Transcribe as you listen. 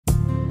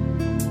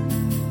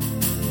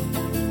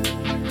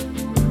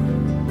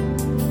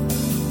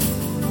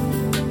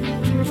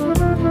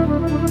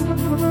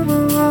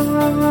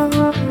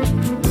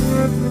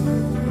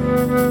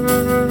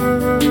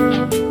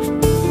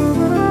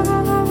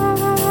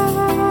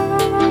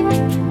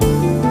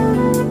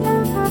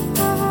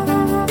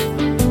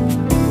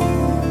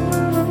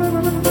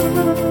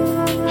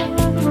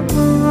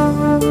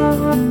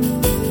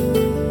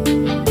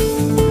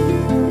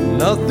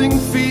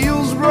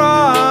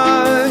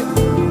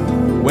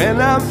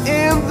I'm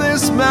in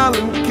this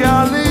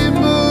melancholy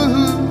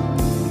mood,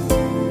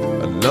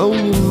 alone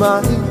in my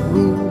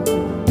room,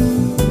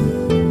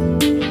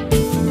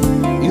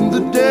 in the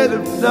dead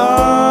of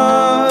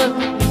night,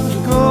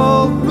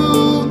 cold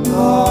blue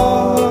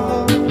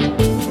heart,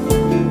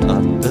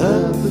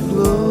 under the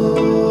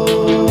glow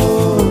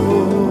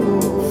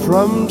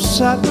from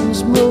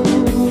Saturn's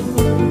moon.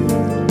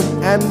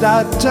 And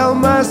I tell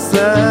myself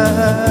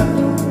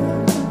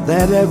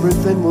that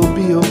everything will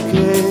be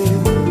okay.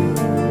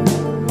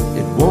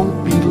 It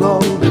won't be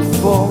long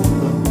before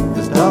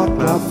this dark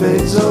cloud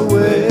fades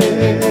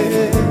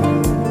away.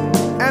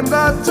 And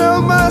I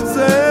tell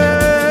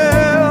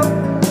myself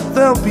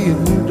there'll be a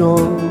new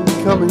dawn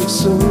coming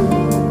soon,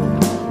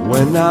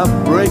 when I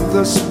break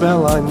the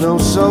spell I know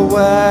so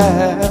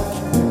well,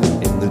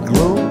 in the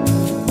glow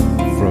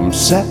from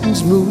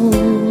Saturn's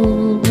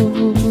moon.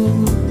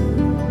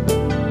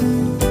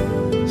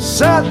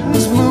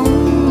 Saturn's moon.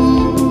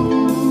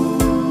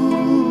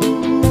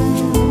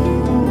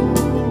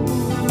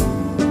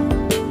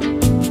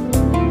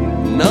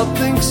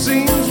 Nothing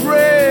seems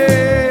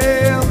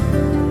real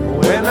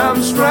when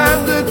I'm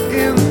stranded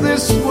in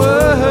this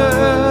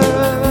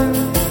world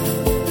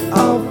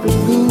of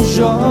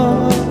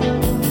illusion.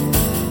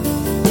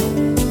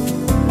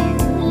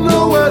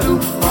 Nowhere to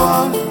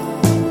hide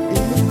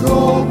in the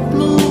cold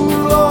blue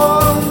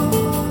lawn,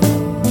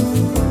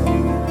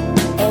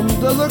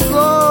 under the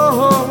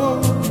glow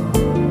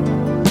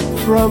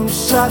from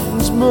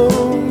Saturn's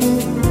moon.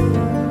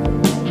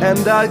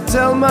 And I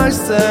tell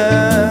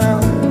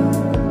myself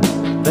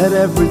that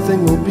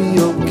everything will be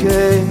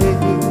okay.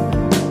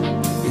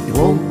 It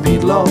won't be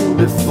long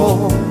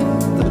before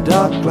the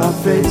dark cloud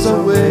fades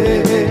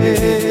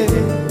away.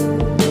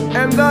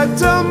 And I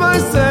tell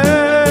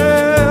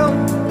myself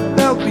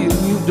there'll be a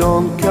new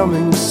dawn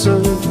coming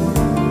soon,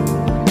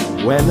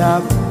 when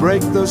I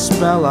break the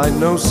spell I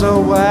know so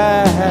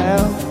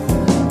well,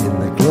 in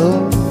the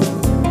glow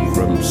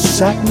from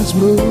Saturn's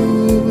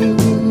moon.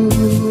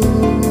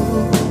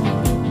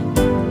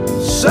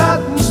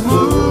 Saturn's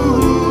moon.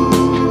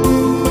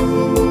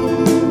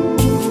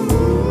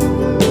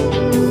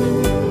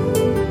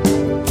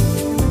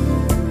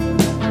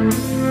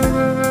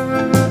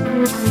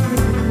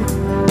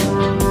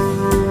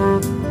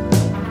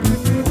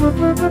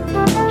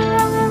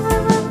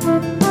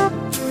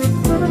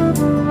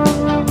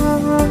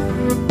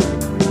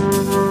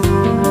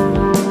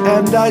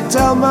 And I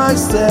tell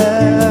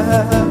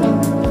myself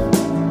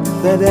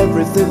that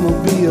everything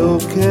will be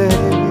okay.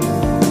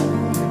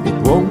 It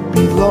won't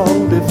be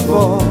long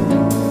before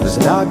this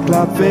dark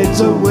cloud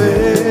fades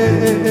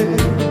away.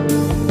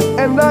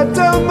 And I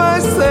tell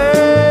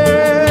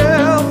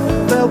myself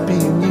there'll be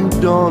a new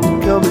dawn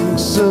coming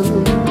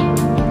soon,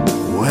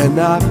 when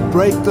I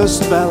break the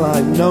spell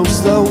I know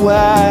so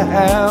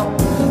well,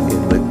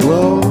 in the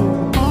glow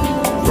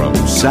from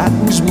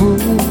Saturn's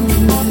moon.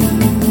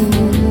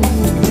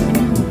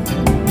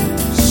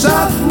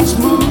 Saturn's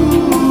moon.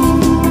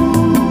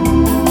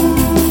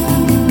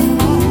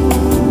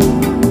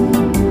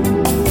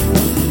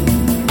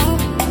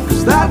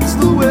 Cause that's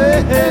the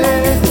way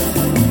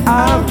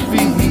I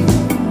feel,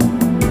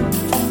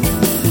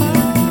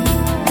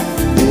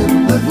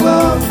 in the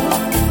glow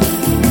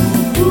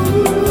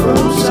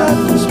from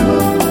Saturn's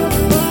moon.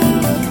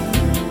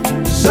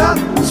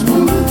 Saturn's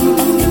moon.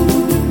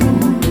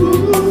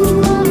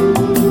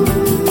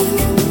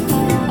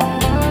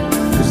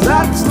 Cause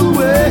that's the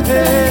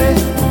way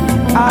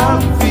I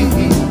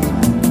feel.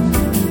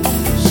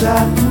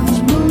 Saturn's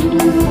moon, in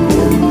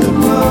the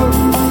glow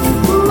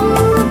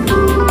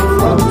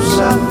from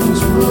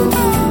Saturn's moon.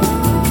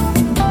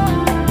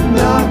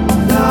 Na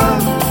na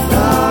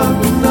na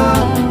na na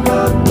na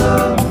na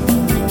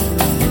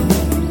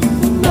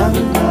na na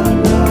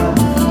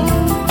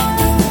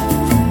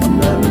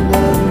na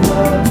na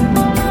na.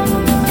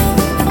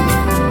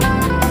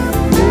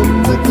 In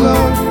the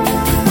glow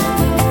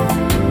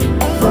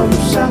from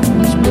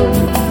Saturn's moon.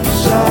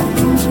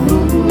 Saturn's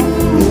moon,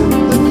 in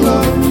the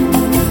glow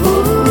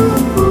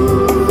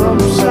from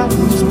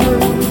Saturn's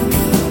moon.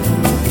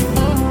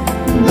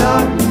 Na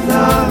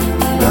na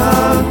na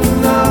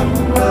na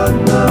na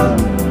na.